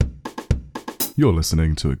You're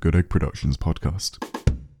listening to a Good Egg Productions podcast.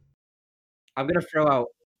 I'm going to throw out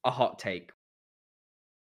a hot take.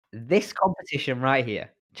 This competition right here,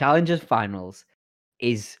 Challengers Finals,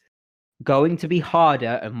 is going to be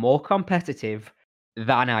harder and more competitive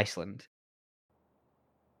than Iceland.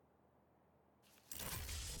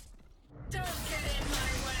 Don't get in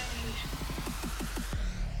my way.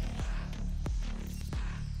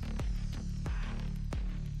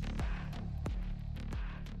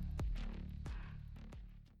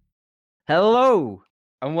 Hello,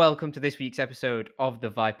 and welcome to this week's episode of the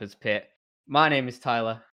Vipers Pit. My name is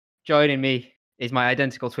Tyler. Joining me is my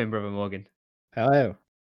identical twin brother, Morgan. Hello.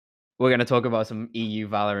 We're going to talk about some EU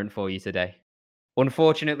Valorant for you today.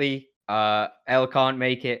 Unfortunately, Elle can't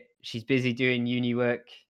make it. She's busy doing uni work.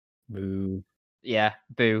 Boo. Yeah,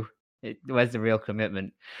 boo. Where's the real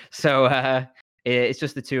commitment? So it's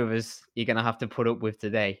just the two of us you're going to have to put up with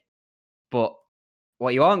today. But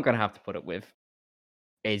what you aren't going to have to put up with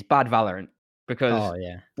is bad Valorant, because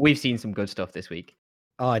we've seen some good stuff this week.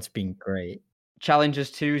 Oh, it's been great.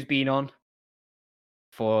 Challengers 2's been on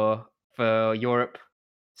for Europe.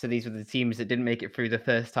 So these were the teams that didn't make it through the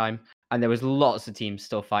first time. And there was lots of teams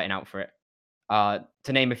still fighting out for it.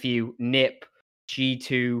 To name a few, NIP,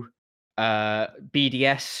 G2,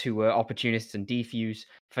 BDS, who were Opportunists and Defuse,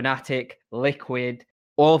 Fnatic, Liquid,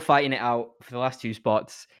 all fighting it out for the last two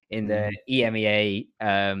spots in the EMEA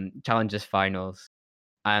Challengers Finals.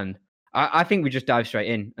 And I think we just dive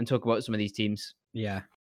straight in and talk about some of these teams. Yeah.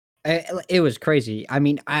 It was crazy. I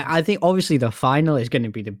mean, I think obviously the final is going to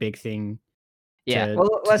be the big thing. Yeah.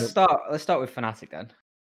 Well, let's start with Fnatic then.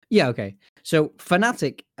 Yeah, okay. So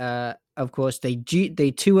Fnatic, of course, they 2-0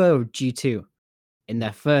 G2 in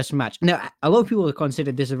their first match. Now, a lot of people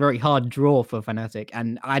consider this a very hard draw for Fnatic,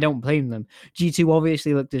 and I don't blame them. G2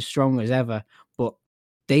 obviously looked as strong as ever, but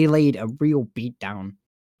they laid a real beatdown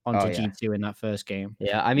onto G2 in that first game.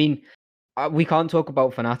 Yeah, I mean, we can't talk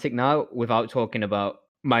about Fnatic now without talking about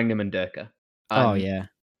Magnum and Durka.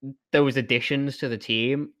 Those additions to the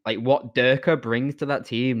team, like what Durka brings to that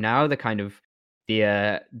team now, the kind of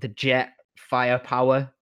the jet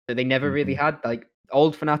firepower that they never really had. Like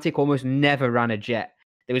old Fnatic almost never ran a jet.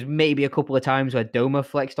 There was maybe a couple of times where Doma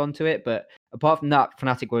flexed onto it, but apart from that,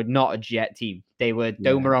 Fnatic were not a jet team. They were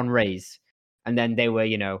Doma on Raze, and then they were,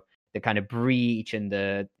 the kind of Breach and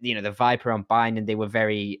the Viper on Bind, and they were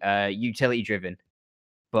very utility driven.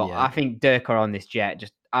 But I think Durka on this jet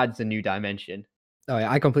just adds a new dimension. Oh yeah,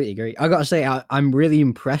 I completely agree. I gotta say, I'm really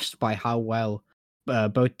impressed by how well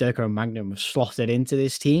both Durka and Magnum have slotted into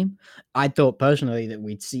this team. I thought personally that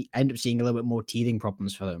we'd end up seeing a little bit more teething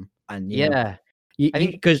problems for them, and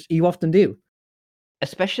because you often do,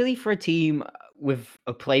 especially for a team with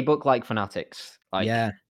a playbook like Fnatic's.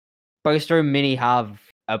 Boaster and Mini have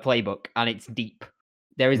a playbook, and it's deep.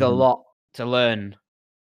 There is a lot to learn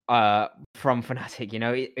from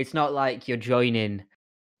Fnatic. It's not like you're joining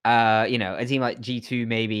a team like G2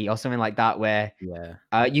 maybe or something like that, where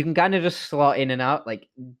you can kind of just slot in and out. Like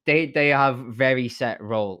they have very set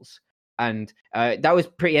roles, and that was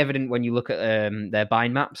pretty evident when you look at their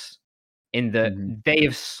bind maps, in that they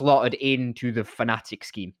have slotted into the Fnatic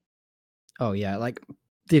scheme. Oh yeah, like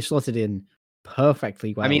they've slotted in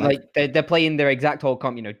perfectly well. I mean, like they're playing their exact whole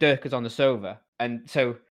comp. Durka's on the Sova, and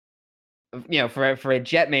so for a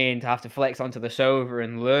jet main to have to flex onto the Sova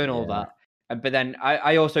and learn all that. But then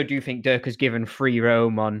I also do think Durka's given free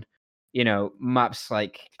roam on, maps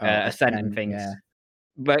like Ascent and things. Yeah.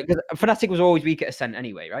 But Fnatic was always weak at Ascent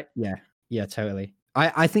anyway, right? Yeah, totally.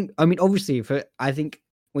 I think obviously I think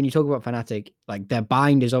when you talk about Fnatic, like their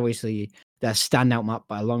bind is obviously their standout map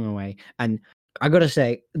by a long way. And I gotta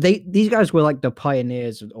say, these guys were like the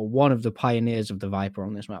pioneers, or one of the pioneers of the Viper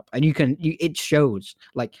on this map. And it shows,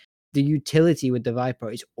 like, the utility with the Viper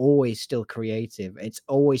is always still creative. It's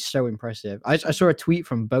always so impressive. I saw a tweet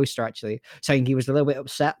from Boaster actually saying he was a little bit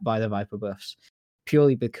upset by the Viper buffs,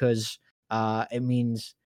 purely because it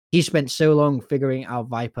means he spent so long figuring out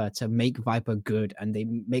Viper to make Viper good, and they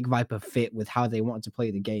make Viper fit with how they wanted to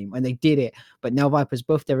play the game, and they did it. But now Viper's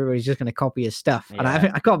buffed, everybody's just going to copy his stuff, and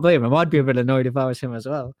I can't blame him. I'd be a bit annoyed if I was him as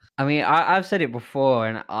well. I mean, I've said it before,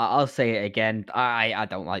 and I'll say it again. I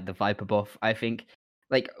don't like the Viper buff. I think,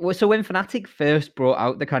 so when Fnatic first brought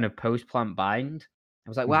out the kind of post-plant bind, I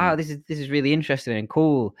was like, wow, this is really interesting and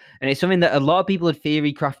cool. And it's something that a lot of people had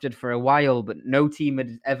theory crafted for a while, but no team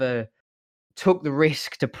had ever took the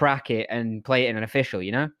risk to prac it and play it in an official,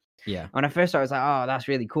 Yeah. When I first started, I was like, oh, that's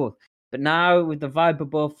really cool. But now with the Viper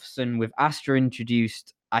buffs and with Astra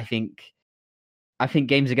introduced, I think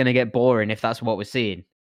games are going to get boring if that's what we're seeing.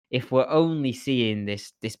 If we're only seeing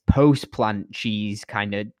this post-plant cheese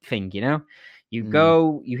kind of thing, You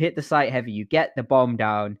go, you hit the site heavy, you get the bomb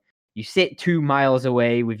down, you sit 2 miles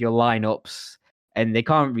away with your lineups, and they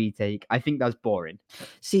can't retake. I think that's boring.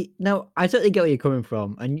 See, now I totally get where you're coming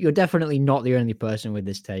from, and you're definitely not the only person with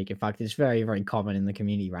this take. In fact, it's very, very common in the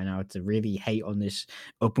community right now to really hate on this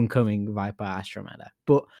up and coming Viper Astra meta.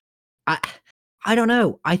 But I don't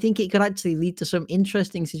know. I think it could actually lead to some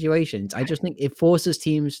interesting situations. I just think it forces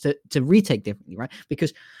teams to retake differently, right?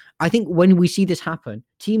 Because I think when we see this happen,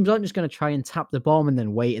 teams aren't just going to try and tap the bomb and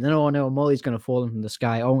then wait, and then, oh no, Molly's going to fall from the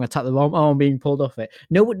sky. Oh, I'm going to tap the bomb. Oh, I'm being pulled off it.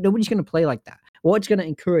 Nobody's going to play like that. What it's going to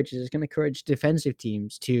encourage is it's going to encourage defensive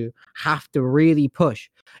teams to have to really push.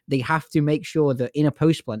 They have to make sure that in a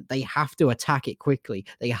post plant, they have to attack it quickly.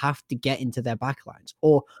 They have to get into their backlines.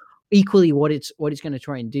 Or equally, what it's going to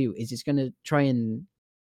try and do is it's going to try and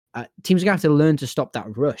teams are going to have to learn to stop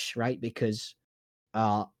that rush, right? Because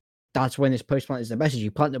that's when this post plant is the best. You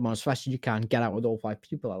plant them on as fast as you can, get out with all 5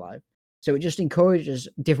 people alive. So it just encourages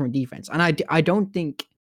different defense. And I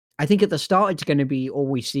think at the start it's going to be all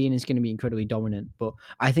we see and it's going to be incredibly dominant. But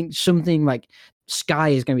I think something like Sky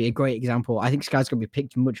is going to be a great example. I think Sky's going to be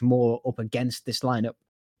picked much more up against this lineup.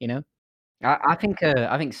 You know, I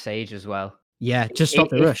think Sage as well. Yeah, just stop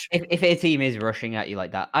the rush. If a team is rushing at you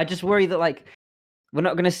like that, I just worry that like we're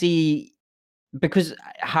not going to see, because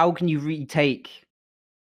how can you retake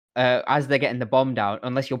as they're getting the bomb down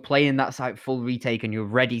unless you're playing that site full retake and you're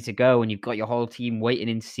ready to go and you've got your whole team waiting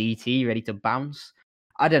in CT ready to bounce?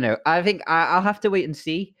 I don't know. I think I'll have to wait and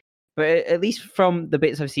see. But at least from the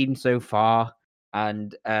bits I've seen so far,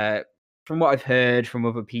 and from what I've heard from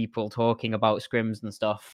other people talking about scrims and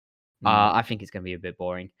stuff, I think it's going to be a bit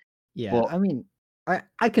boring. Yeah, but, I mean,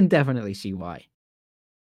 I can definitely see why.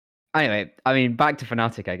 Anyway, I mean, back to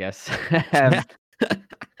Fnatic, I guess.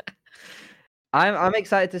 I'm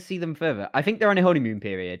excited to see them further. I think they're on a honeymoon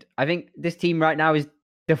period. I think this team right now is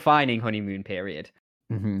defining honeymoon period.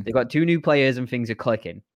 Mm-hmm. They've got 2 new players and things are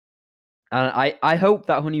clicking. And I hope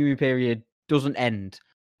that honeymoon period doesn't end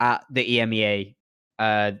at the EMEA,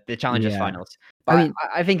 the Challengers finals. But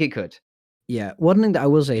I think it could. Yeah, one thing that I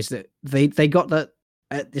will say is that they got that.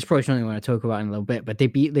 This probably something I want to talk about in a little bit, but they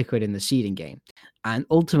beat Liquid in the seeding game. And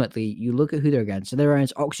ultimately, you look at who they're against. So they're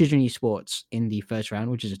against Oxygen Esports in the first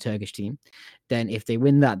round, which is a Turkish team. Then if they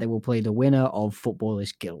win that, they will play the winner of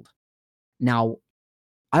Footballers Guild. Now,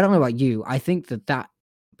 I don't know about you. I think that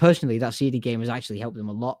personally, that seeding game has actually helped them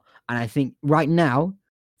a lot. And I think right now,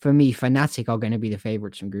 for me, Fnatic are going to be the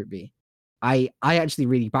favorites from Group B. I actually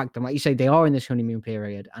really back them. Like you say, they are in this honeymoon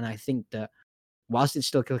period. And I think that whilst it's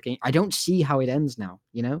still clicking, I don't see how it ends now,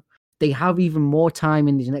 you know? They have even more time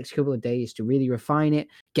in these next couple of days to really refine it,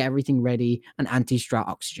 get everything ready, and anti-strat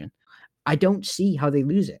Oxygen. I don't see how they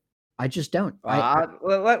lose it. I just don't. Like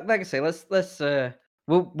I say, let's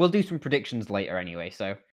we'll do some predictions later anyway.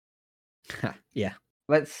 So yeah,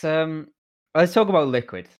 let's talk about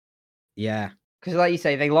Liquid. Yeah, because like you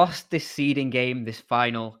say, they lost this seeding game, this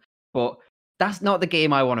final, but that's not the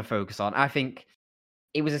game I want to focus on. I think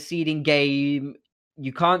it was a seeding game.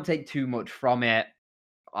 You can't take too much from it.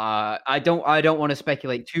 I don't want to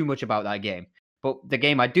speculate too much about that game. But the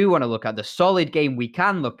game I do want to look at, the solid game we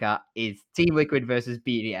can look at, is Team Liquid versus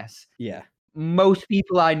BDS. Yeah. Most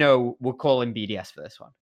people I know will call him BDS for this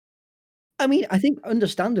one. I mean, I think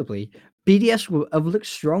understandably, BDS have looked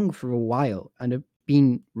strong for a while and have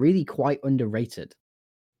been really quite underrated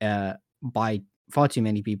by far too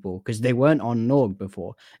many people because they weren't on Norg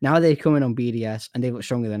before. Now they're coming on BDS and they look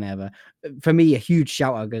stronger than ever. For me, a huge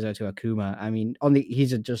shout out goes out to Akuma. I mean,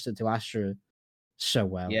 he's adjusted to Astra so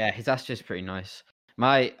well. Yeah, his Astra is pretty nice.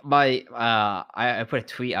 I put a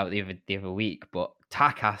tweet out the other week, but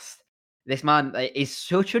Takas, this man is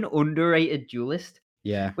such an underrated duelist.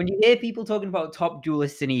 Yeah. When you hear people talking about top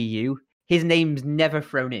duelists in EU, his name's never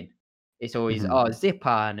thrown in. It's always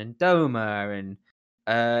Zipan and Doma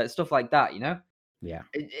and stuff like that, you know? Yeah,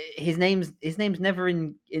 his name's never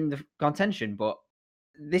in the contention, but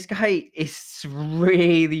this guy is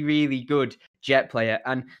really, really good jet player,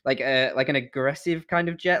 and like an aggressive kind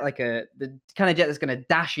of jet, like the kind of jet that's going to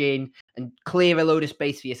dash in and clear a load of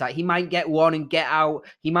space for your side. He might get one and get out.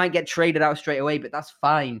 He might get traded out straight away, but that's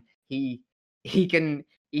fine. He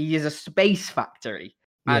is a space factory.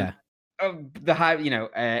 Yeah.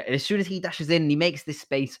 As soon as he dashes in and he makes this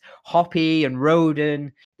space, Hoppy and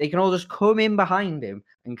Roden, they can all just come in behind him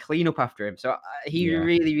and clean up after him. So he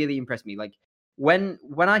really, really impressed me. Like when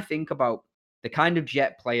I think about the kind of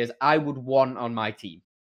jet players I would want on my team.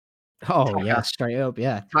 Oh, Takas, yeah, straight up,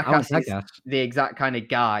 yeah. Takas is the exact kind of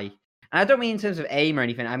guy. And I don't mean in terms of aim or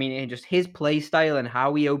anything. I mean in just his play style and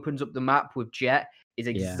how he opens up the map with Jet is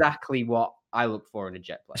exactly what I look for in a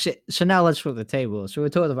Jet player. So now let's flip the table. So we're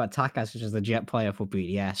talking about Takas, which is the Jet player for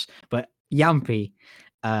BDS, but Yampy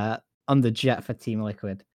on the Jet for Team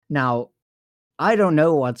Liquid. Now, I don't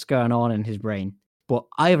know what's going on in his brain, but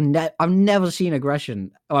I've never seen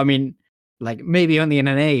aggression. I mean, like maybe only in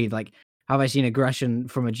an A, like have I seen aggression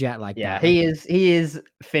from a Jet like that? He is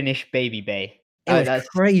Finnish baby bay. It was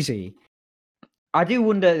crazy. I do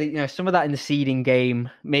wonder, some of that in the seeding game,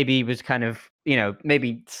 maybe he was kind of,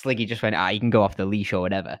 maybe Sliggy just went, you can go off the leash or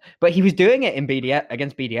whatever. But he was doing it in BDS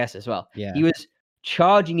against BDS as well. Yeah. He was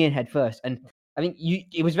charging in head first. And I think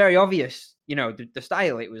it was very obvious, the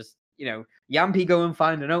style. It was, Yampy go and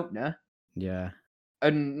find an opener. Yeah.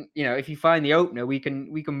 And, if you find the opener, we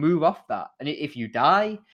can move off that. And if you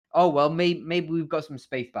die, oh, well, maybe we've got some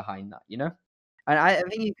space behind that, And I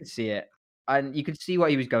think you could see it. And you could see what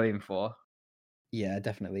he was going for. Yeah,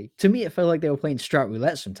 definitely. To me, it felt like they were playing strat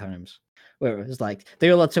roulette sometimes, where it was like they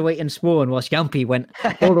were allowed to wait and spawn whilst Yampy went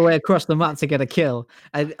all the way across the map to get a kill.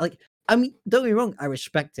 And I mean, don't get me wrong, I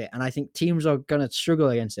respect it, and I think teams are gonna struggle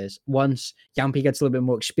against this once Yampy gets a little bit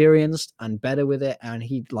more experienced and better with it. And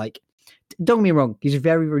don't get me wrong, he's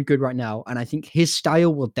very, very good right now, and I think his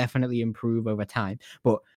style will definitely improve over time.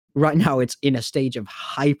 But right now, it's in a stage of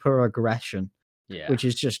hyper aggression, which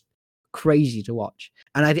is just crazy to watch.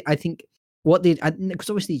 And I think. Because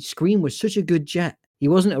obviously Scream was such a good Jet. He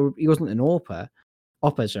wasn't an Oppa,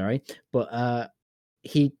 sorry, but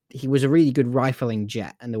he was a really good rifling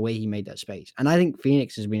Jet, and the way he made that space. And I think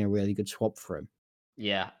Phoenix has been a really good swap for him.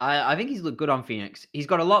 Yeah, I think he's looked good on Phoenix. He's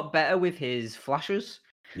got a lot better with his flashes.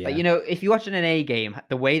 Yeah. Like, if you watch an NA game,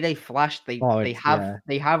 the way they flash, they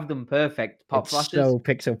have them perfect pop flashes. So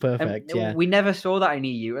pixel perfect. And we never saw that in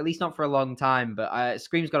EU, at least not for a long time. But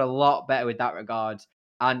Scream's got a lot better with that regard.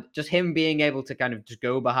 And just him being able to kind of just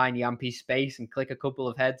go behind Yampy's space and click a couple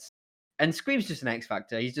of heads. And Scream's just an X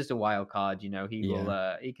factor. He's just a wild card,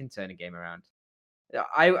 he can turn a game around.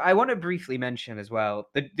 I want to briefly mention as well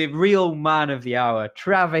the real man of the hour,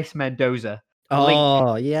 Travis Mendoza.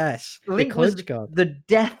 Oh, yes. Link was the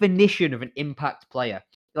definition of an impact player.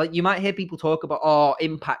 Like, you might hear people talk about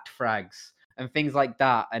impact frags and things like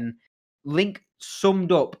that. And Link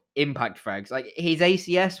summed up impact frags. Like, his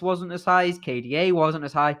ACS wasn't as high, his KDA wasn't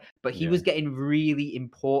as high, but he was getting really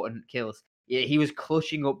important kills. He was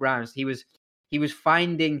clutching up rounds. He was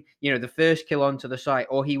finding, the first kill onto the site,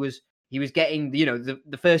 or he was getting,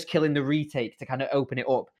 the first kill in the retake to kind of open it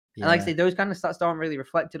up. Yeah. And like I say, those kind of stats aren't really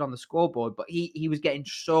reflected on the scoreboard, but he was getting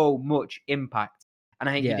so much impact. And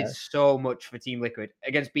I think he did so much for Team Liquid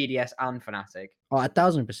against BDS and Fnatic. Oh,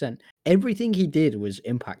 1,000%. Everything he did was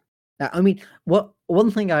impact. I mean, one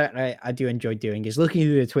thing I do enjoy doing is looking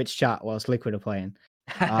through the Twitch chat whilst Liquid are playing.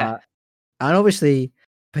 And obviously,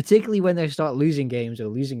 particularly when they start losing games or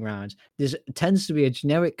losing rounds, there tends to be a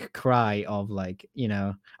generic cry of like,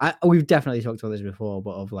 we've definitely talked about this before,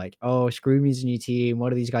 but of like, oh, Screamy's a new team,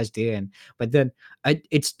 what are these guys doing? But then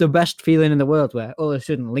it's the best feeling in the world where all of a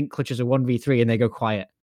sudden Link clutches a 1v3 and they go quiet.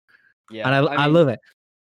 Yeah, and I love it.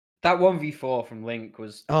 That 1v4 from Link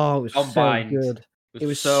was it was so good. It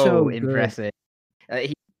was so impressive.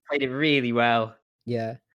 He played it really well.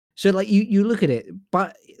 Yeah. So like you look at it,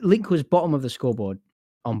 but Link was bottom of the scoreboard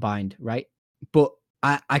on Bind, right? But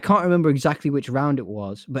I can't remember exactly which round it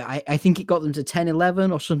was, but I think it got them to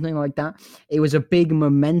 10-11 or something like that. It was a big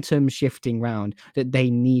momentum shifting round that they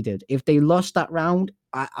needed. If they lost that round,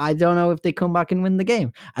 I don't know if they come back and win the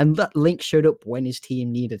game. And that Link showed up when his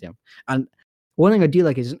team needed him. And one thing I do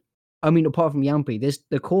like is, I mean, apart from Yampy,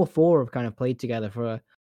 the core four have kind of played together for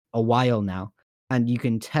a while now. And you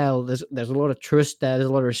can tell there's a lot of trust there, there's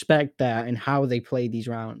a lot of respect there in how they play these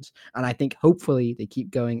rounds. And I think hopefully they keep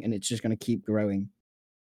going and it's just going to keep growing.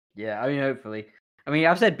 Yeah, I mean, hopefully. I mean,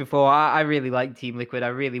 I've said before, I really like Team Liquid. I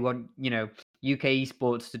really want, UK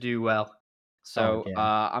esports to do well. So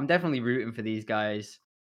I'm definitely rooting for these guys.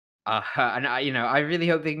 And I really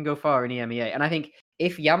hope they can go far in EMEA. And I think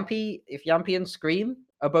if Yampy and Scream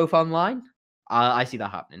are both online, I see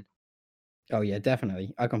that happening. Oh yeah,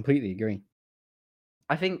 definitely. I completely agree.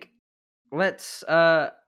 I think let's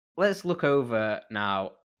look over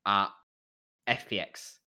now at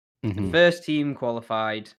FPX. Mm-hmm. The first team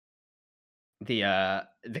qualified, the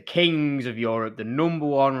kings of Europe, the number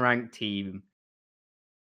one ranked team.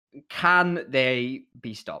 Can they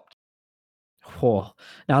be stopped? Oh,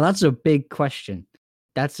 now that's a big question.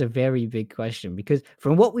 That's a very big question because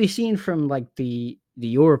from what we've seen from like the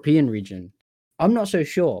European region, I'm not so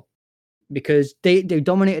sure. Because they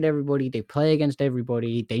dominated everybody, they play against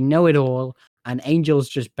everybody, they know it all, and Angel's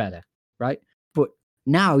just better, right? But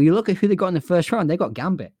now you look at who they got in the first round, they got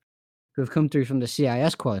Gambit, who have come through from the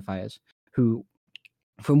CIS qualifiers, who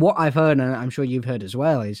from what I've heard, and I'm sure you've heard as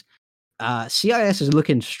well, is CIS is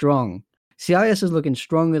looking strong. CIS is looking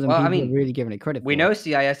stronger than people are really giving it credit for. We know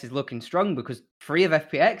CIS is looking strong because 3 of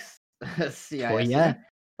FPX CIS. Well, yeah.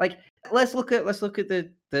 Like, let's look at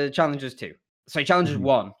the Challengers 2. Sorry, Challengers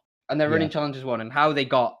 1, and they're running Challengers 1, and how they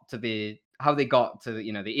got to the the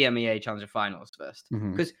EMEA Challenger Finals first.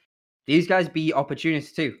 Because these guys beat Opportunity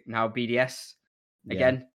too. Now BDS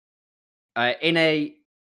again in a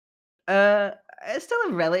it's still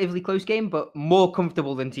a relatively close game, but more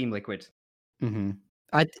comfortable than Team Liquid.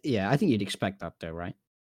 I think you'd expect that though, right?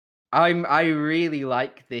 I really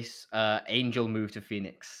like this Angel move to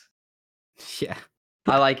Phoenix. Yeah,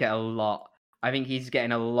 I like it a lot. I think he's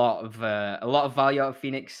getting a lot of value out of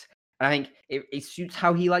Phoenix, and I think it suits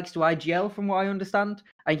how he likes to IGL, from what I understand.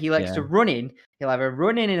 I think he likes to run in. He'll either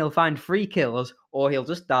run in and he'll find 3 kills, or he'll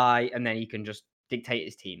just die, and then he can just dictate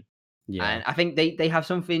his team. Yeah, and I think they have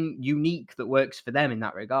something unique that works for them in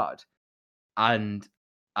that regard. And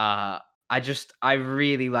I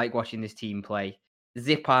really like watching this team play.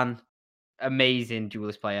 Zipan, amazing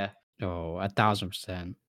duelist player. Oh,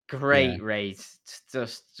 1,000%. Great Raze.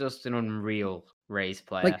 Just an unreal Raze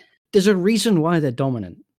player. Like, there's a reason why they're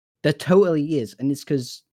dominant. There totally is. And it's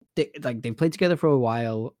because they've played together for a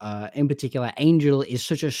while. In particular, Angel is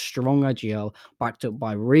such a strong IGL, backed up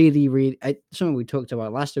by really something we talked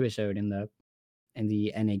about last episode in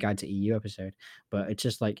the NA Guide to EU episode. But it's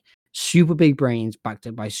just like super big brains backed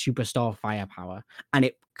up by superstar firepower. And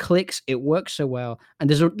it clicks, it works so well. And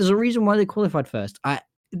there's a reason why they qualified first.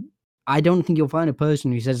 I don't think you'll find a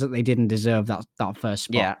person who says that they didn't deserve that first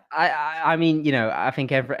spot. Yeah, I mean, I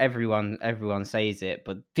think everyone says it,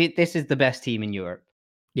 but this is the best team in Europe.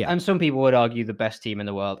 Yeah, and some people would argue the best team in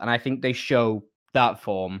the world, and I think they show that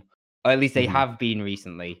form, or at least they have been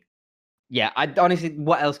recently. Yeah, I honestly,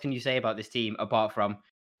 what else can you say about this team apart from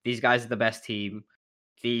these guys are the best team?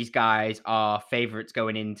 These guys are favorites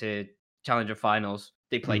going into Challenger Finals.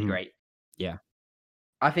 They played great. Yeah,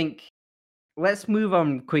 I think. Let's move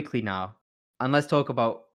on quickly now, and let's talk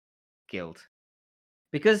about Guild,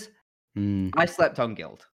 because I slept on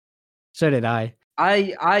Guild. So did I.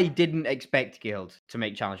 I didn't expect Guild to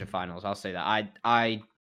make Challenger Finals. I'll say that I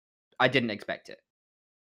didn't expect it,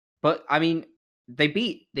 but I mean they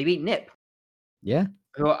beat NiP. Yeah,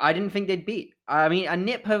 who I didn't think they'd beat. I mean, and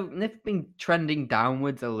NiP have been trending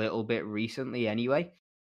downwards a little bit recently, anyway.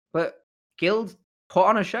 But Guild put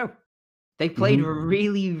on a show. They played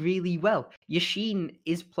really, really well. Yashin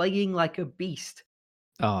is playing like a beast.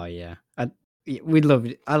 Oh yeah, I love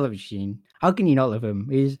Yashin. How can you not love him?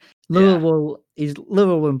 He's lovable. He's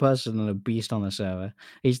lovable in person and a beast on the server.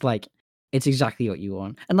 He's like, it's exactly what you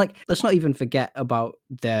want. And like, let's not even forget about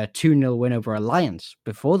their 2-0 win over Alliance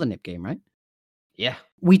before the NiP game, right? Yeah,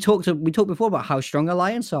 we talked before about how strong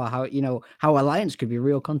Alliance are, how Alliance could be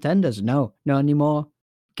real contenders. No anymore.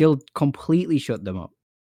 Guild completely shut them up.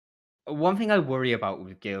 One thing I worry about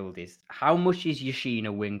with Guild is how much is Yashin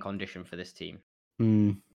a win condition for this team?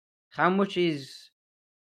 How much is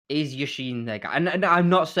Yashin their guy? And I'm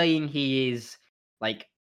not saying he is like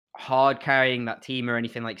hard carrying that team or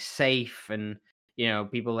anything, like Safe and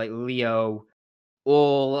people like Leo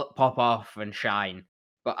all pop off and shine.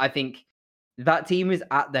 But I think that team is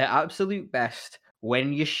at their absolute best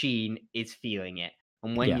when Yashin is feeling it.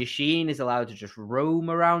 And when Yashin is allowed to just roam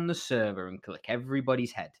around the server and click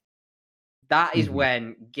everybody's head. That is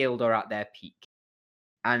when Guild are at their peak.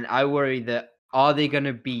 And I worry that, are they going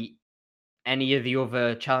to beat any of the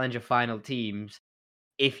other Challenger Final teams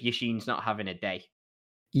if Yashin's not having a day?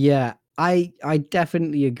 Yeah, I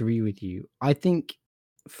definitely agree with you. I think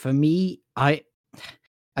for me,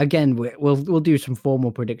 again, we'll do some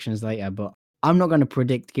formal predictions later, but I'm not going to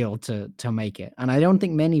predict Guild to make it. And I don't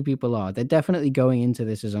think many people are. They're definitely going into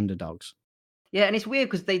this as underdogs. Yeah, and it's weird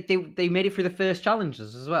because they made it through the first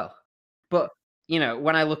challenges as well. But,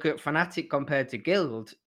 when I look at Fnatic compared to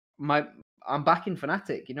Guild, I'm backing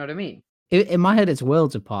Fnatic, you know what I mean? In my head, it's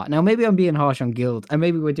worlds apart. Now, maybe I'm being harsh on Guild, and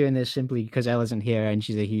maybe we're doing this simply because Elle isn't here and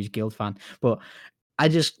she's a huge Guild fan. But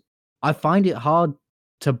I find it hard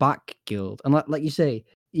to back Guild. And like you say,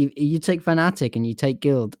 you take Fnatic and you take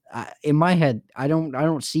Guild. In my head, I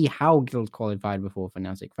don't see how Guild qualified before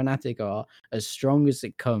Fnatic. Fnatic are as strong as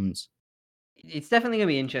it comes. It's definitely going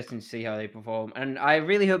to be interesting to see how they perform. And I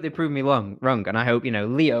really hope they prove me wrong. And I hope,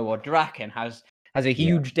 Leo or Draken has a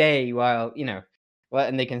huge day while,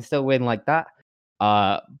 and they can still win like that.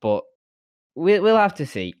 But we'll have to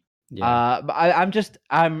see. Yeah. But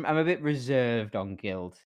I'm a bit reserved on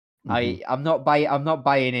Guild. I'm not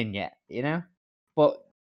buying in yet, But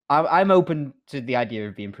I'm open to the idea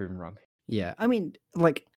of being proven wrong. Yeah. I mean,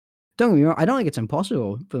 like, don't get me wrong, I don't think it's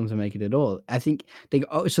impossible for them to make it at all. I think they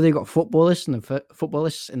got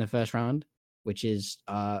footballists in the first round, which is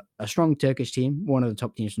a strong Turkish team, one of the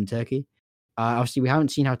top teams from Turkey. Obviously, we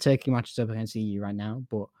haven't seen how Turkey matches up against the EU right now,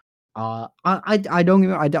 but I don't get me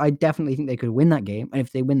wrong, I definitely think they could win that game, and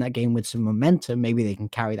if they win that game with some momentum, maybe they can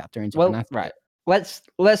carry that through into Fnatic. Right. Let's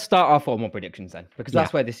start our formal predictions then, because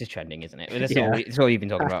that's where this is trending, isn't it? That's all you've been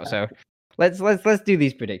talking about. So let's do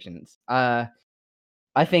these predictions.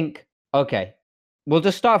 I think we'll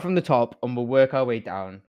just start from the top and we'll work our way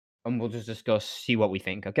down, and we'll just discuss, see what we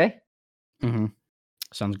think. Okay.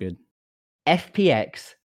 Sounds good.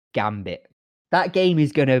 FPX Gambit. That game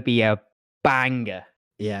is gonna be a banger.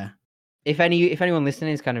 Yeah. If anyone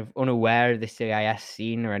listening is kind of unaware of the CIS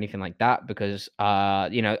scene or anything like that, because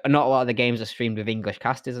not a lot of the games are streamed with English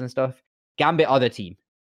casters and stuff. Gambit are the team.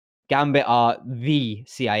 Gambit are the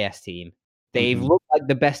CIS team. They've looked like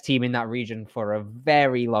the best team in that region for a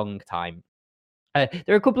very long time. There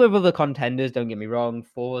are a couple of other contenders, don't get me wrong,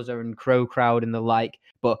 Forza and Crow Crowd and the like,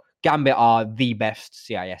 but Gambit are the best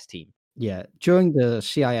CIS team. Yeah, during the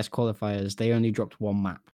CIS qualifiers, they only dropped one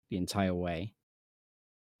map the entire way.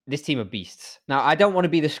 This team are beasts. Now, I don't want to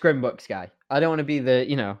be the Scrimbucks guy. I don't want to be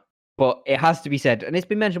the, but it has to be said, and it's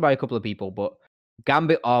been mentioned by a couple of people, but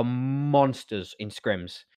Gambit are monsters in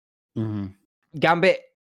scrims. Gambit,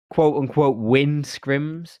 quote unquote, win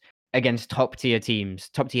scrims against top tier teams,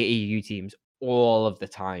 top tier EU teams all of the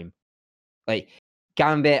time. Like,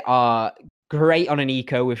 Gambit are great on an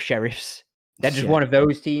eco with sheriffs. They're just one of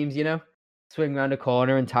those teams, swing around a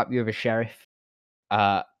corner and tap you with a sheriff.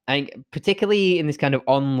 And particularly in this kind of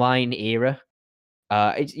online era,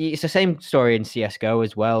 it's the same story in CSGO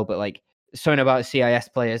as well, but like something about CIS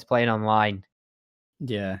players playing online.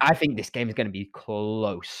 Yeah. I think this game is going to be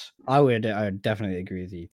close. I would definitely agree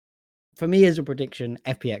with you. For me, as a prediction,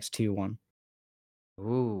 FPX 2-1.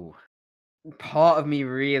 Ooh. Part of me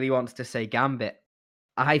really wants to say Gambit.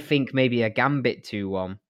 I think maybe a Gambit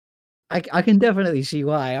 2-1. I can definitely see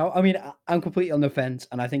why. I mean, I'm completely on the fence,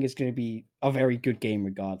 and I think it's going to be a very good game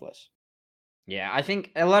regardless. Yeah, I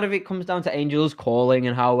think a lot of it comes down to Angel's calling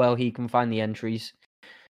and how well he can find the entries.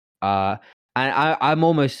 And I'm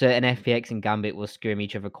almost certain FPX and Gambit will scrim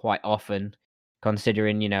each other quite often,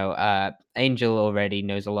 considering, Angel already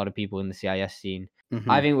knows a lot of people in the CIS scene.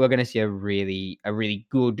 I think we're going to see a really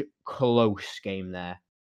good, close game there.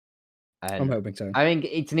 And I'm hoping so. I think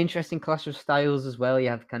it's an interesting clash of styles as well. You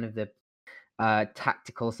have kind of the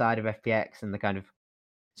tactical side of FPX and the kind of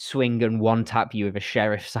swing and one tap you with a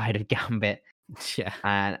sheriff side of Gambit. Yeah,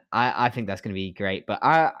 and I think that's going to be great. But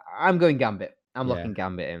I'm going Gambit. I'm locking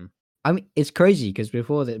Gambit in. I mean, it's crazy because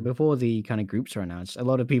before the kind of groups are announced, a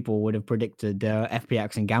lot of people would have predicted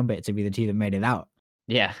FPX and Gambit to be the two that made it out.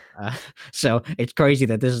 Yeah. So it's crazy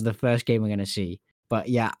that this is the first game we're going to see. But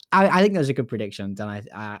yeah, I think that's a good prediction,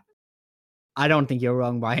 and I don't think you're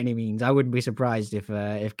wrong by any means. I wouldn't be surprised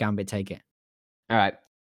if Gambit take it. All right.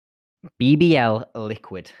 BBL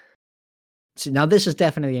Liquid. So now this is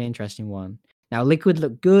definitely an interesting one. Now Liquid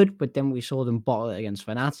looked good, but then we saw them bottle it against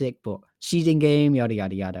Fnatic, but seeding game, yada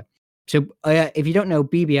yada yada. So if you don't know,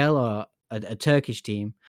 BBL are a Turkish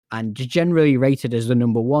team and generally rated as the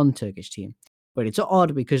number 1 Turkish team. But it's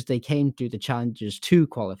odd because they came through the Challengers 2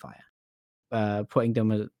 qualifier, putting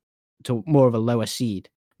them to more of a lower seed,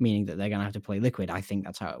 meaning that they're going to have to play Liquid. I think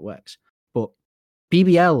that's how it works. But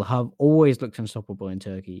BBL have always looked unstoppable in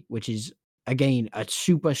Turkey, which is, again, a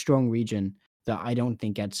super strong region that I don't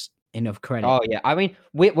think gets enough credit. Oh, yeah. I mean,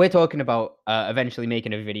 we're talking about eventually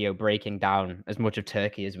making a video breaking down as much of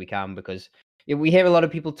Turkey as we can, because we hear a lot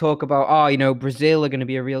of people talk about, Brazil are going to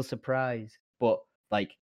be a real surprise. But,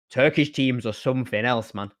 like, Turkish teams are something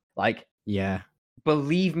else, man. Like, yeah.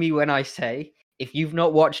 Believe me when I say, if you've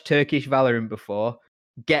not watched Turkish Valorant before,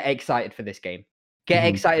 get excited for this game. Get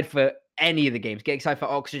excited for any of the games. Get excited for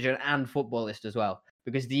Oxygen and Futbolist as well,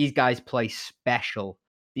 because these guys play special.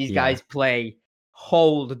 These guys play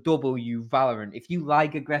hold W Valorant. If you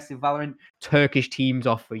like aggressive Valorant, Turkish teams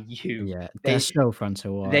are for you. Yeah, they're so fun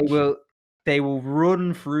to watch. They will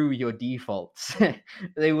run through your defaults.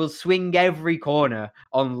 They will swing every corner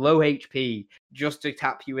on low HP just to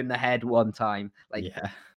tap you in the head one time.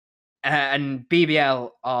 And BBL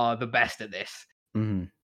are the best at this.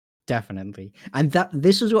 Definitely. And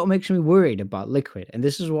this is what makes me worried about Liquid. And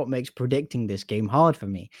this is what makes predicting this game hard for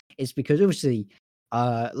me. It's because obviously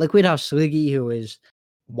Liquid have Sliggy, who is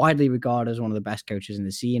widely regarded as one of the best coaches in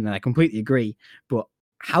the scene, and I completely agree. But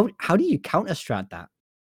how do you counter-strat that?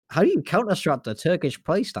 How do you counter-strat the Turkish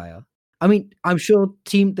playstyle? I mean, I'm sure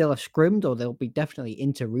they'll have scrimmed, or they'll be definitely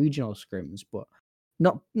inter-regional scrims, but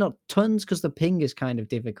not tons, because the ping is kind of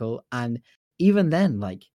difficult. And even then,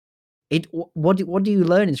 like, What do you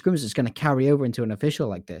learn in scrims that's going to carry over into an official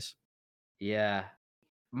like this? Yeah.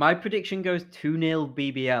 My prediction goes 2-0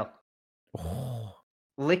 BBL. Oh.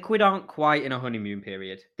 Liquid aren't quite in a honeymoon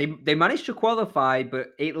period. They managed to qualify, but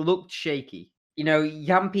it looked shaky. You know,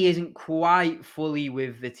 Yampy isn't quite fully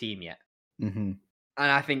with the team yet. Mm-hmm.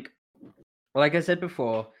 And I think, like I said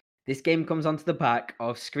before, this game comes onto the back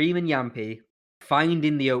of Scream and Yampy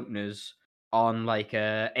finding the openers on like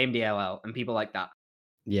AMDLL and people like that.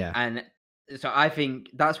 Yeah. And so I think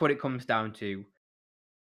that's what it comes down to.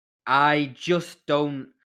 I just don't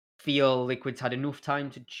feel Liquid's had enough time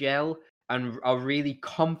to gel and are really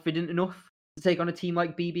confident enough to take on a team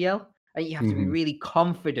like BBL. And you have to be really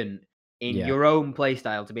confident in your own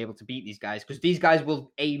playstyle to be able to beat these guys, because these guys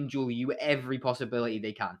will aim duel you every possibility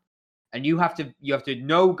they can. And you have to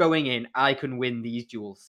know going in, I can win these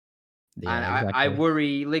duels. Yeah, and exactly. I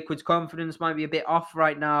worry Liquid's confidence might be a bit off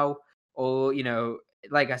right now. Or, you know,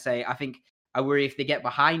 like I say, I worry if they get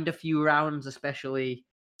behind a few rounds, especially.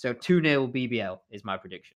 So 2-0 BBL is my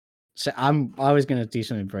prediction. So I was going to do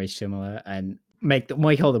something very similar and make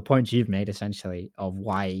all the points you've made essentially of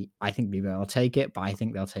why I think BBL will take it, but I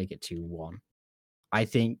think they'll take it 2-1. I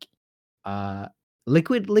think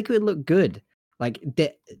Liquid look good. Like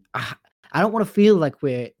I don't want to feel like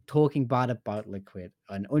we're talking bad about Liquid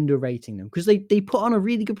and underrating them, because they put on a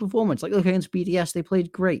really good performance. Like, look, against BDS, they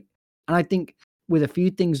played great. And I think with a few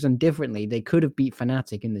things done differently, they could have beat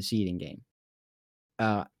Fnatic in the seeding game.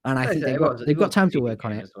 And I think they've got time to work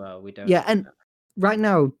on it as well. We don't. Yeah, and right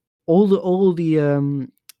now, all the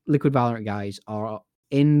Liquid Valorant guys are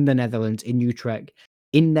in the Netherlands, in Utrecht,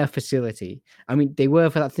 in their facility. I mean, they were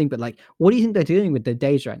for that thing, but like, what do you think they're doing with their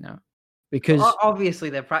days right now? Because well, obviously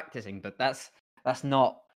they're practicing, but that's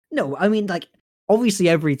not. No, I mean, like, obviously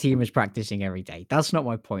every team is practicing every day. That's not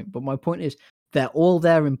my point. But my point is they're all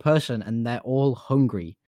there in person and they're all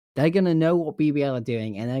hungry. They're going to know what BBL are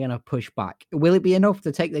doing and they're going to push back. Will it be enough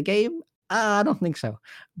to take the game? I don't think so.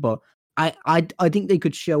 But I think they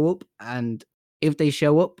could show up, and if they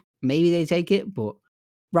show up, maybe they take it. But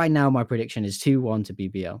right now, my prediction is 2-1 to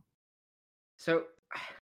BBL. So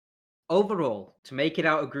overall, to make it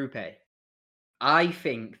out of Group A, I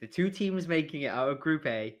think the two teams making it out of Group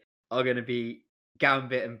A are going to be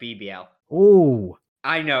Gambit and BBL. Oh,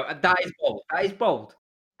 I know, that is bold. That is bold.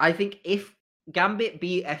 I think if Gambit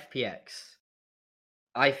beat FPX,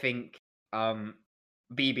 I think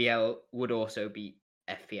BBL would also beat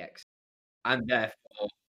FPX. And therefore,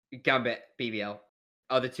 Gambit, BBL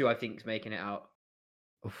are the two I think is making it out.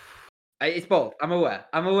 It's bold. I'm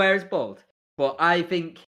aware it's bold. But I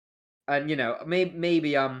think, and you know,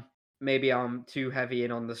 maybe I'm too heavy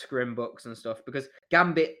in on the scrim books and stuff, because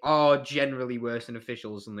Gambit are generally worse in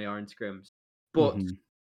officials than they are in scrims. But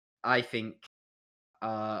I think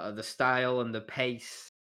the style and the pace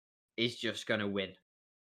is just going to win.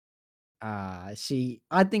 See,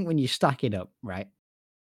 I think when you stack it up, right,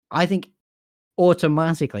 I think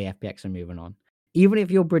automatically FPX are moving on. Even if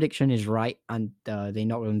your prediction is right and they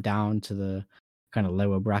knock them down to the kind of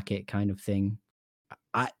lower bracket kind of thing,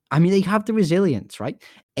 I mean, they have the resilience, right?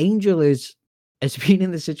 Angel has been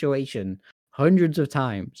in the situation hundreds of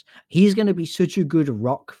times. He's going to be such a good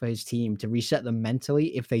rock for his team to reset them mentally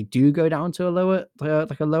if they do go down to a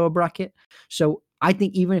lower bracket. So I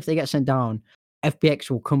think even if they get sent down, FPX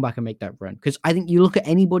will come back and make that run. Because I think you look at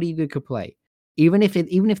anybody who could play, even if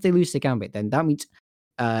they lose to Gambit, then that means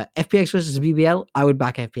FPX versus BBL, I would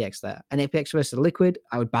back FPX there. And FPX versus Liquid,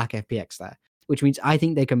 I would back FPX there. Which means I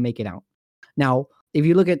think they can make it out. Now, if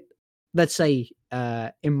you look at, let's say,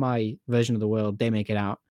 in my version of the world, they make it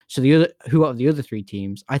out. So who are the other three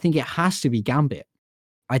teams? I think it has to be Gambit.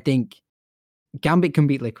 I think Gambit can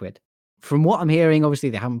beat Liquid. From what I'm hearing, obviously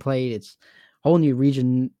they haven't played. It's a whole new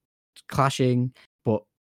region clashing. But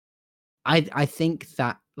I think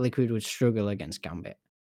that Liquid would struggle against Gambit.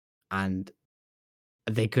 And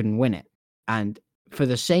they couldn't win it. And for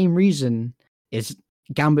the same reason is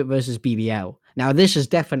Gambit versus BBL. Now, this is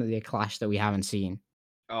definitely a clash that we haven't seen.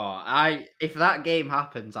 Oh, if that game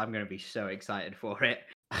happens, I'm going to be so excited for it.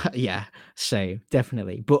 Yeah, so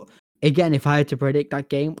definitely. But again, if I had to predict that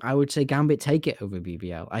game, I would say Gambit take it over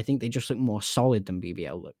BBL. I think they just look more solid than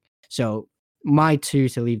BBL look. So my two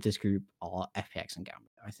to leave this group are FPX and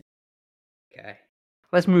Gambit, I think. Okay.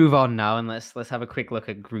 Let's move on now and let's have a quick look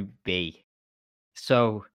at Group B.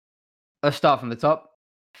 So let's start from the top.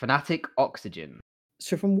 Fnatic, Oxygen.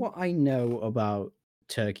 So from what I know about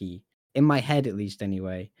Turkey, in my head at least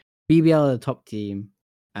anyway, BBL are the top team.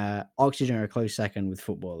 Oxygen are a close second with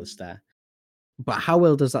footballers there. But how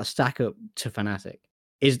well does that stack up to Fnatic?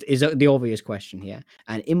 Is the obvious question here.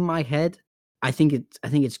 And in my head, I think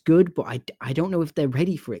it's good, but I don't know if they're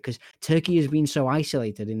ready for it because Turkey has been so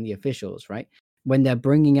isolated in the officials, right? When they're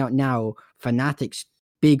bringing out now Fnatic's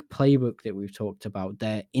big playbook that we've talked about,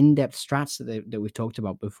 their in-depth strats that we've talked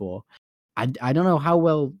about before, I don't know how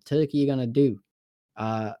well Turkey are gonna do.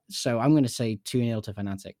 So I'm gonna say 2-0 to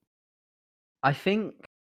Fnatic. I think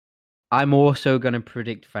I'm also going to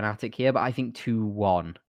predict Fnatic here, but I think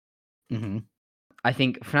 2-1. Mm-hmm. I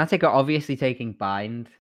think Fnatic are obviously taking bind.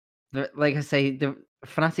 Like I say, the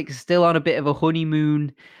Fnatic is still on a bit of a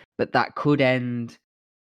honeymoon, but that could end.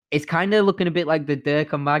 It's kind of looking a bit like the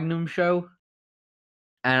Durka Magnum show,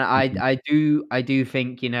 and I do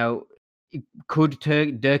think could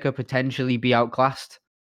Durka potentially be outclassed?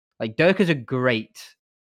 Like Durka's a great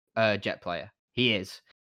Jet player, he is,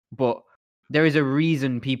 but there is a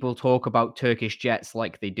reason people talk about Turkish Jets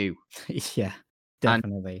like they do. Yeah,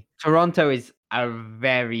 definitely. And Toronto is a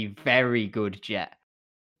very, very good Jet.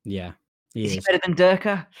 Yeah. Is he better than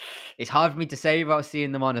Durka? It's hard for me to say without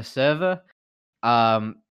seeing them on a server.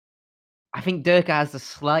 I think Durka has the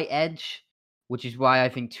slight edge, which is why I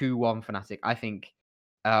think 2-1 Fnatic. I think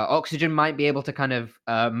Oxygen might be able to kind of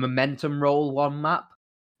momentum roll one map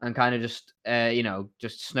and kind of just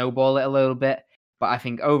just snowball it a little bit. But I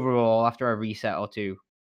think overall, after a reset or two,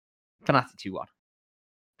 Fnatic 2-1.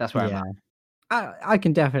 That's where I'm at. I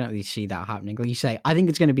can definitely see that happening. Like you say, I think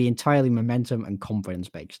it's going to be entirely momentum and confidence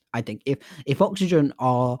based. I think if Oxygen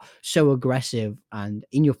are so aggressive and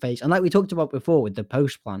in your face, and like we talked about before with the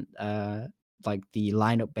post plant, like the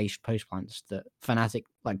lineup based post plants that Fnatic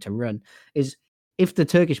like to run, is if the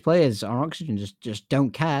Turkish players on Oxygen just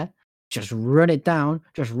don't care, just run it down,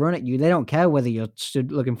 just run at you. They don't care whether you're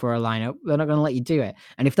stood looking for a lineup. They're not going to let you do it.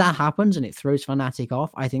 And if that happens and it throws Fnatic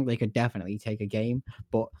off, I think they could definitely take a game.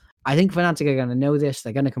 But I think Fnatic are going to know this.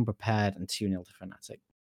 They're going to come prepared and 2-0 to Fnatic.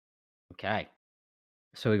 Okay.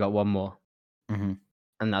 So we got one more. Mm-hmm.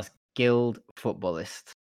 And that's Guild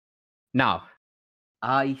Futbolist. Now,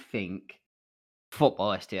 I think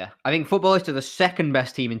Futbolist here. I think Futbolist are the second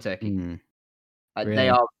best team in Turkey. Really? They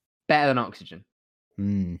are better than Oxygen.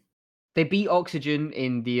 They beat Oxygen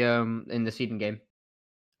in the seeding game.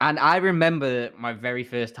 And I remember my very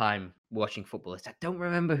first time watching Futbolist. I don't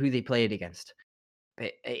remember who they played against.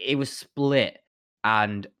 It was split,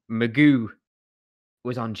 and Magoo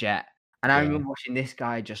was on Jet. And I remember watching this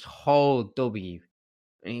guy just hold W.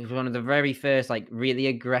 And he was one of the very first, like, really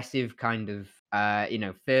aggressive kind of,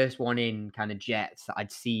 first one in kind of Jets that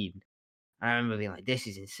I'd seen. And I remember being like, this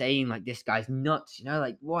is insane. Like, this guy's nuts,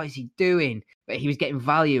 like, what is he doing? But he was getting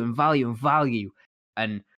value and value and value.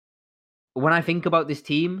 And when I think about this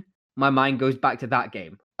team, my mind goes back to that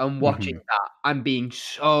game. And watching that, I'm being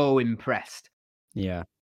so impressed. Yeah.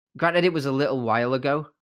 Granted, it was a little while ago,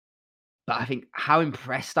 but I think how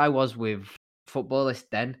impressed I was with Futbolist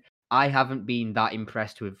then, I haven't been that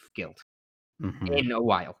impressed with Guild in a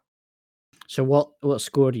while. So what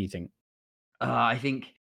score do you think? I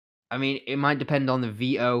mean, it might depend on the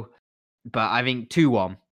veto, but I think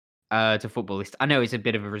 2-1 to Futbolist. I know it's a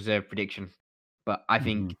bit of a reserve prediction, but I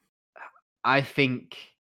think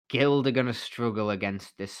Guild are going to struggle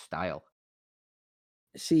against this style.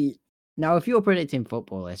 See, now if you're predicting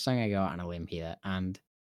Futbolist, I'm going to go out on a limb here, and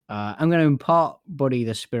I'm going to impart Buddy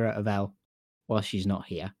the spirit of Elle while she's not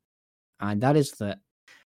here. And that is that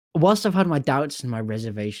whilst I've had my doubts and my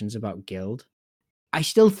reservations about Guild, I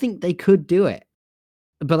still think they could do it.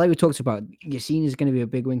 But like we talked about, Yassine is going to be a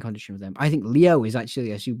big win condition for them. I think Leo is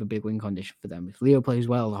actually a super big win condition for them. If Leo plays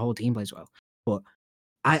well, the whole team plays well. But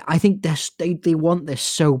I think they want this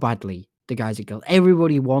so badly, the guys at Guild.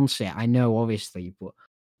 Everybody wants it, I know, obviously. But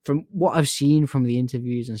from what I've seen from the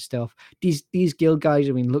interviews and stuff, these Guild guys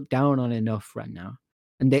have been looked down on enough right now.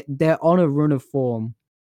 And they're on a run of form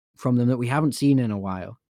from them that we haven't seen in a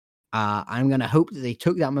while. I'm going to hope that they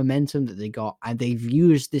took that momentum that they got and they've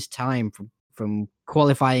used this time from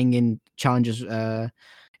qualifying in challenges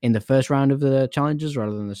in the first round of the challenges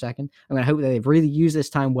rather than the second. I'm going to hope that they've really used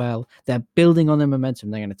this time well. They're building on their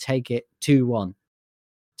momentum. They're going to take it 2-1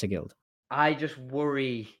 to Guild. I just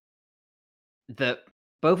worry that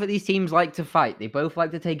both of these teams like to fight. They both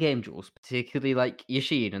like to take game duels, particularly like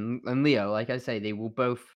Yassine and Leo. Like I say, they will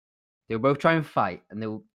both try and fight,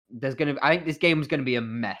 and I think this game is going to be a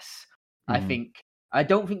mess. I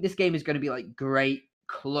don't think this game is going to be like great,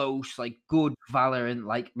 close, like good Valorant,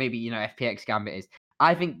 like maybe FPX Gambit is.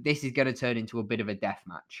 I think this is going to turn into a bit of a death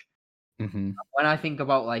match. When I think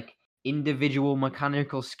about like individual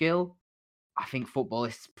mechanical skill, I think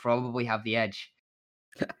Futbolists probably have the edge.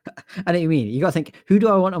 I know what you mean. You got to think, who do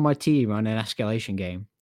I want on my team on an escalation game?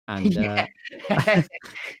 And Yeah.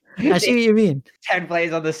 I see what you mean. 10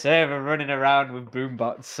 players on the server running around with boom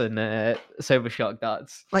bots and sober shock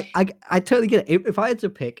darts. Like I totally get it. If I had to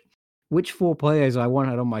pick which 4 players I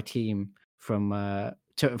wanted on my team from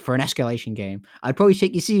for an escalation game, I'd probably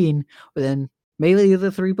take Yassine, but then maybe the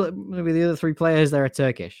other 3 players there are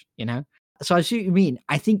Turkish, you know? So I see what you mean.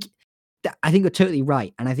 I think you're totally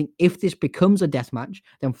right. And I think if this becomes a deathmatch,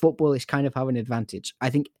 then footballists kind of have an advantage. I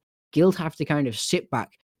think Guild have to kind of sit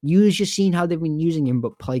back, use Yassine how they've been using him,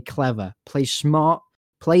 but play clever, play smart,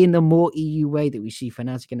 play in the more EU way that we see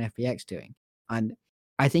Fnatic and FPX doing. And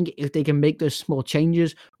I think if they can make those small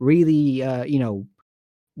changes, really,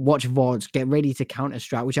 watch VODs, get ready to counter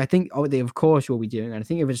strat, which I think they of course will be doing. And I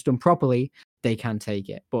think if it's done properly, they can take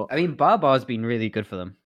it. But I mean, Barbar's been really good for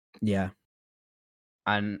them. yeah.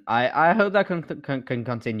 And I hope that can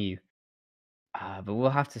continue. But we'll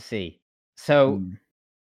have to see. So,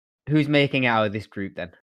 who's making it out of this group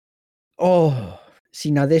then? Oh,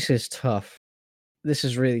 see, now this is tough. This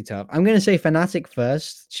is really tough. I'm going to say Fnatic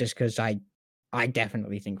first, just because I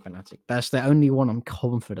definitely think Fnatic. That's the only one I'm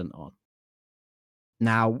confident on.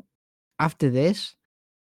 Now, after this,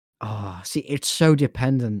 it's so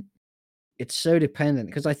dependent. It's so dependent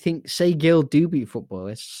because I think, say Guild do beat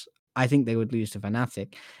footballists, I think they would lose to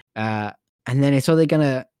Fnatic. And then are they going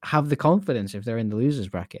to have the confidence if they're in the losers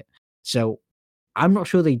bracket? So I'm not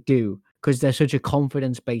sure they do because they're such a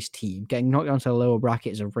confidence-based team. Getting knocked down to the lower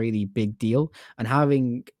bracket is a really big deal.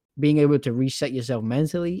 And being able to reset yourself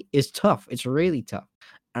mentally is tough. It's really tough.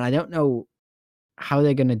 And I don't know how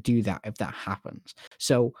they're going to do that if that happens.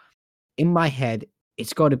 So in my head,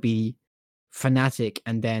 it's got to be Fnatic,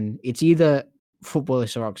 and then it's either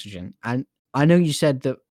Footballists or Oxygen. And I know you said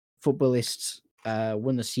that Footballists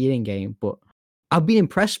won the seeding game, but I've been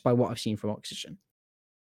impressed by what I've seen from Oxygen.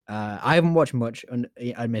 I haven't watched much,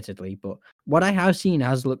 admittedly, but what I have seen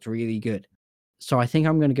has looked really good. So I think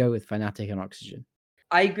I'm going to go with Fnatic and Oxygen.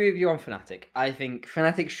 I agree with you on Fnatic. I think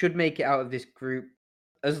Fnatic should make it out of this group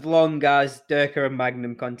as long as Durka and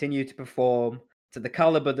Magnum continue to perform to the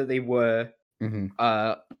caliber that they were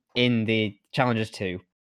in the Challengers 2.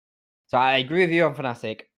 So I agree with you on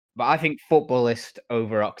Fnatic, but I think Footballist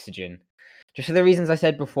over Oxygen. Just for the reasons I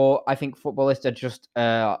said before, I think Footballists are just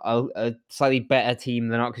a slightly better team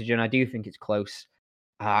than Oxygen. I do think it's close.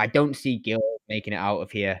 I don't see Guild making it out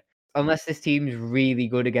of here. Unless this team's really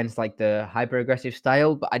good against like the hyper-aggressive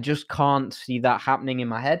style, but I just can't see that happening in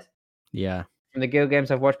my head. Yeah. From the Guild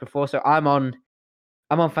games I've watched before, so I'm on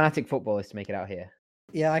Fnatic Footballist to make it out here.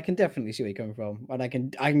 Yeah, I can definitely see where you're coming from, and I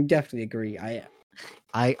can definitely agree.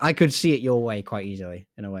 I could see it your way quite easily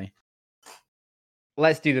in a way.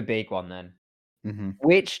 Let's do the big one then.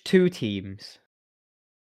 Which 2 teams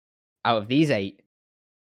out of these 8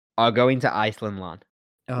 are going to Iceland LAN?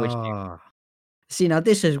 Which 2? See, now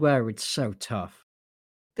this is where it's so tough.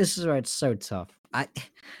 Because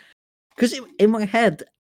in my head,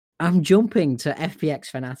 I'm jumping to FPX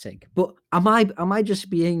Fnatic, but am I just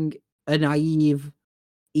being a naive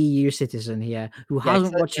EU citizen here who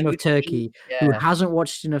hasn't watched enough Turkey, who hasn't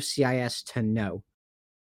watched enough CIS to know?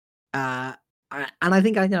 And I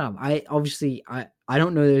think I know. I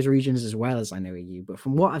don't know those regions as well as I know EU, but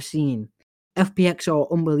from what I've seen, FPX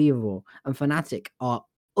are unbelievable and Fnatic are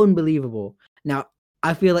unbelievable. Now,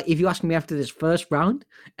 I feel like if you ask me after this first round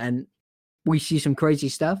and we see some crazy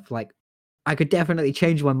stuff, like I could definitely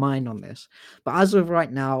change my mind on this. But as of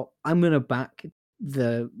right now, I'm gonna back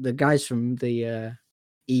the guys from the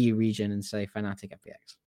EU region and say Fnatic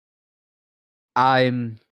FPX.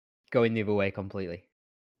 I'm going the other way completely.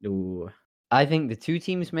 Ooh. I think the 2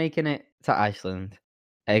 teams making it to Iceland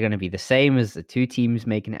are going to be the same as the 2 teams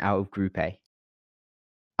making it out of Group A.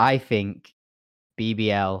 I think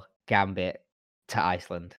BBL Gambit to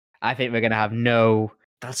Iceland. I think we're going to have no...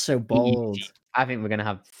 That's so bold. I think we're going to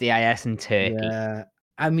have CIS and Turkey. Yeah.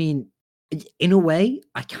 I mean, in a way,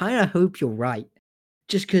 I kind of hope you're right.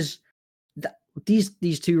 Just because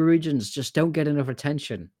these 2 regions just don't get enough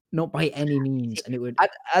attention. Not by any means. And it would...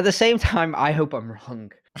 At the same time, I hope I'm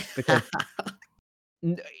wrong. Because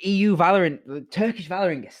EU Valorant, Turkish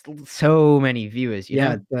Valorant gets so many viewers. You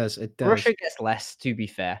know? It does. Russia gets less, to be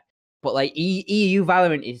fair. But like EU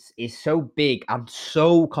Valorant is so big and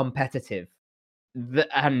so competitive,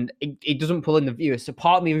 and it doesn't pull in the viewers. So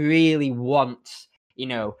part of me really wants,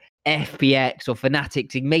 FPX or Fnatic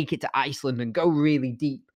to make it to Iceland and go really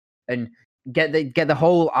deep and get the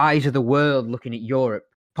whole eyes of the world looking at Europe.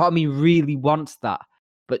 Part of me really wants that.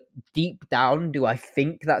 But deep down, do I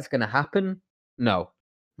think that's going to happen? No.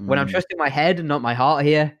 When I'm trusting my head and not my heart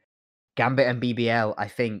here, Gambit and BBL, I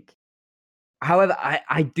think. However,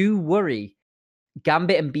 I do worry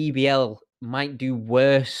Gambit and BBL might do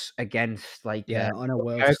worse against like on a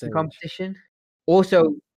world American stage. competition.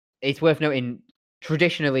 Also, it's worth noting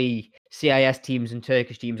traditionally CIS teams and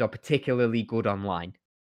Turkish teams are particularly good online.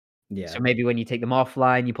 Yeah. So maybe when you take them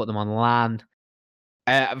offline, you put them on LAN.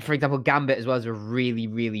 For example, Gambit as well is a really,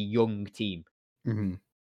 really young team,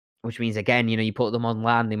 which means again, you put them on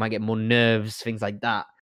LAN, they might get more nerves, things like that.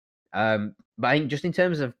 But I think just in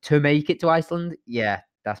terms of to make it to Iceland, yeah,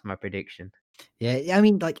 that's my prediction. Yeah, I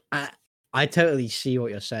mean, like I totally see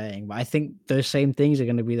what you're saying, but I think those same things are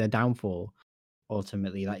going to be their downfall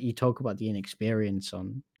ultimately. Like you talk about the inexperience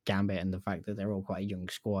on Gambit and the fact that they're all quite a young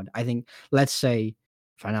squad. I think let's say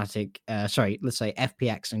let's say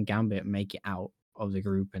FPX and Gambit make it out of the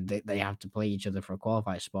group and they have to play each other for a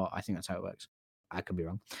qualifier spot. I think that's how it works. I could be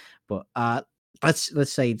wrong, but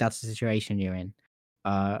let's say that's the situation you're in.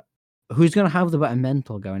 Who's going to have the better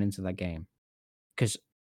mental going into that game? Because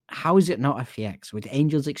how is it not FPX with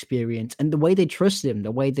Angel's experience and the way they trust him,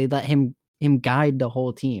 the way they let him guide the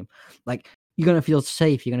whole team? Like you're gonna feel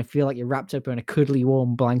safe. You're gonna feel like you're wrapped up in a cuddly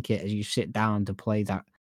warm blanket as you sit down to play that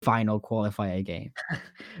final qualifier game.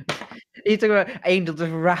 You talk about Angel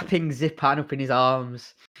just wrapping Zipan up in his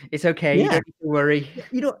arms. It's okay. You don't need to worry.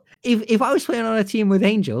 If I was playing on a team with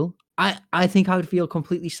Angel, I think I would feel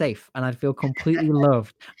completely safe and I'd feel completely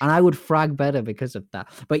loved and I would frag better because of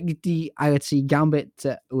that. But I would see Gambit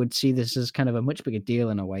would see this as kind of a much bigger deal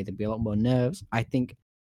in a way. There'd be a lot more nerves, I think.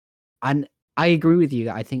 And I agree with you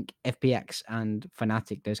that I think FPX and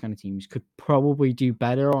Fnatic, those kind of teams, could probably do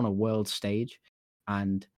better on a world stage.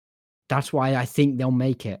 And that's why I think they'll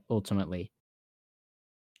make it ultimately.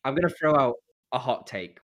 I'm going to throw out a hot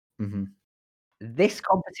take. This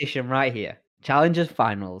competition right here, Challengers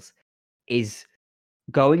Finals, is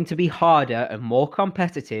going to be harder and more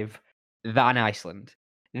competitive than Iceland.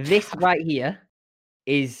 This right here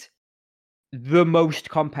is the most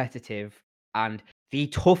competitive and the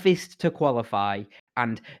toughest to qualify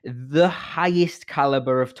and the highest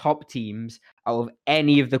caliber of top teams out of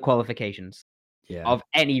any of the qualifications of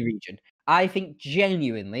any region. I think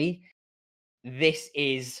genuinely this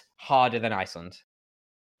is harder than Iceland.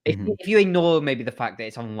 If you ignore maybe the fact that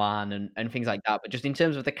it's on LAN and things like that, but just in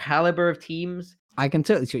terms of the caliber of teams. I can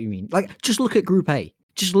totally see what you mean. Like, just look at Group A.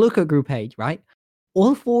 Just look at Group A, right?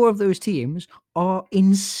 All four of those teams are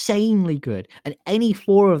insanely good, and any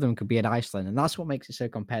four of them could be at Iceland, and that's what makes it so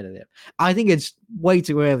competitive. I think it's way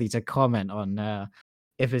too early to comment on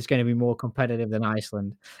if it's going to be more competitive than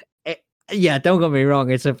Iceland. Yeah, don't get me wrong;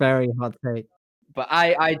 it's a very hot take. But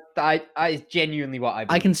I genuinely what I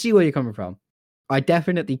believe. I can see where you're coming from. I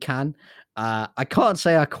definitely can. I can't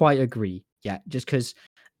say I quite agree yet, just because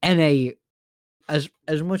NA, as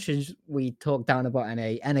much as we talk down about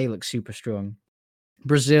NA looks super strong.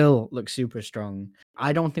 Brazil looks super strong.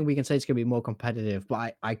 I don't think we can say it's going to be more competitive,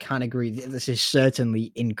 but I can agree that this is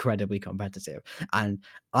certainly incredibly competitive. And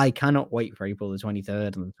I cannot wait for April the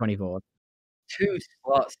 23rd and the 24th. 2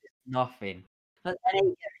 slots is nothing. But NA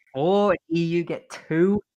get 4, EU get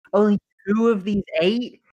 2. Only 2 of these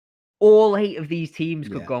 8. All 8 of these teams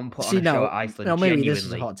could go and put on a show at Iceland. No, maybe this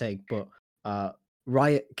is a hot take, but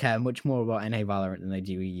Riot care much more about NA Valorant than they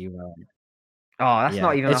do EU Valorant. Oh, that's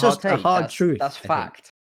not even a hot take. It's just a hard truth. That's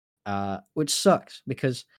fact. Which sucks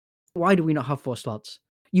because why do we not have 4 slots?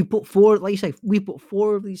 You put 4, like you say, we put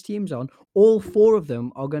 4 of these teams on. All 4 of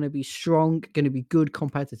them are going to be strong, going to be good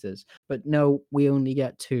competitors. But no, we only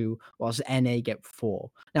get 2, whilst NA get 4.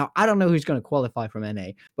 Now, I don't know who's going to qualify from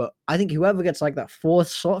NA, but I think whoever gets like that 4th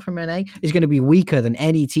slot from NA is going to be weaker than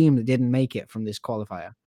any team that didn't make it from this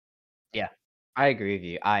qualifier. Yeah, I agree with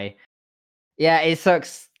you. It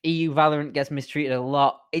sucks. EU Valorant gets mistreated a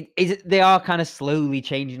lot. They are kind of slowly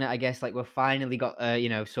changing it, I guess. Like we've finally got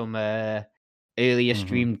some earlier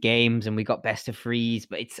streamed games, and we got best of 3s,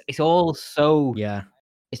 but it's all so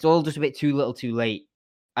it's all just a bit too little, too late.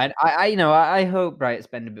 And I hope Riot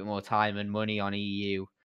spend a bit more time and money on EU,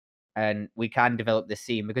 and we can develop this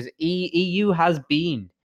scene because EU has been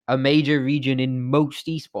a major region in most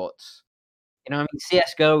esports.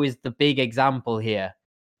 CS:GO is the big example here.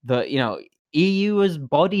 EU has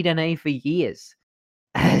bodied NA for years.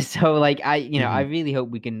 So I really hope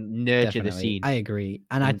we can nurture the scene. I agree.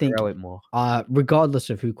 And I think grow it more. Regardless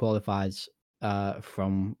of who qualifies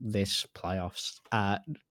from this playoffs,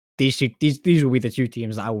 these will be the 2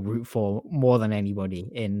 teams that I will root for more than anybody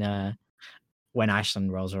in when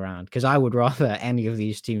Iceland rolls around. Because I would rather any of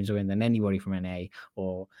these teams win than anybody from NA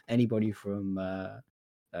or anybody from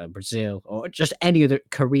Brazil or just any other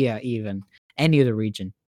Korea, even any other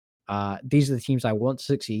region. These are the teams I want to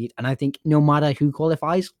succeed, and I think no matter who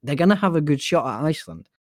qualifies, they're gonna have a good shot at Iceland.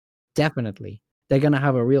 Definitely, they're gonna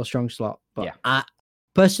have a real strong slot. But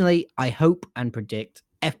personally, I hope and predict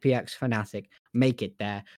FPX Fnatic make it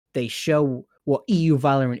there. They show what EU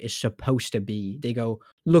Valorant is supposed to be. They go,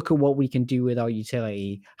 look at what we can do with our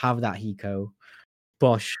utility, have that Hiko.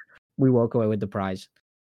 Bosh, we walk away with the prize.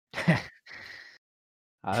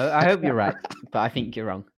 I hope you're right, but I think you're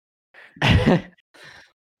wrong.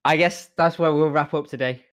 I guess that's where we'll wrap up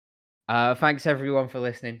today. Thanks everyone for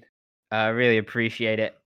listening. Really appreciate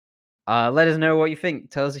it. Let us know what you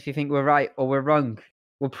think. Tell us if you think we're right or we're wrong.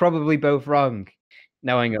 We're probably both wrong,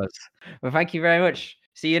 knowing us. Well, thank you very much.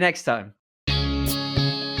 See you next time.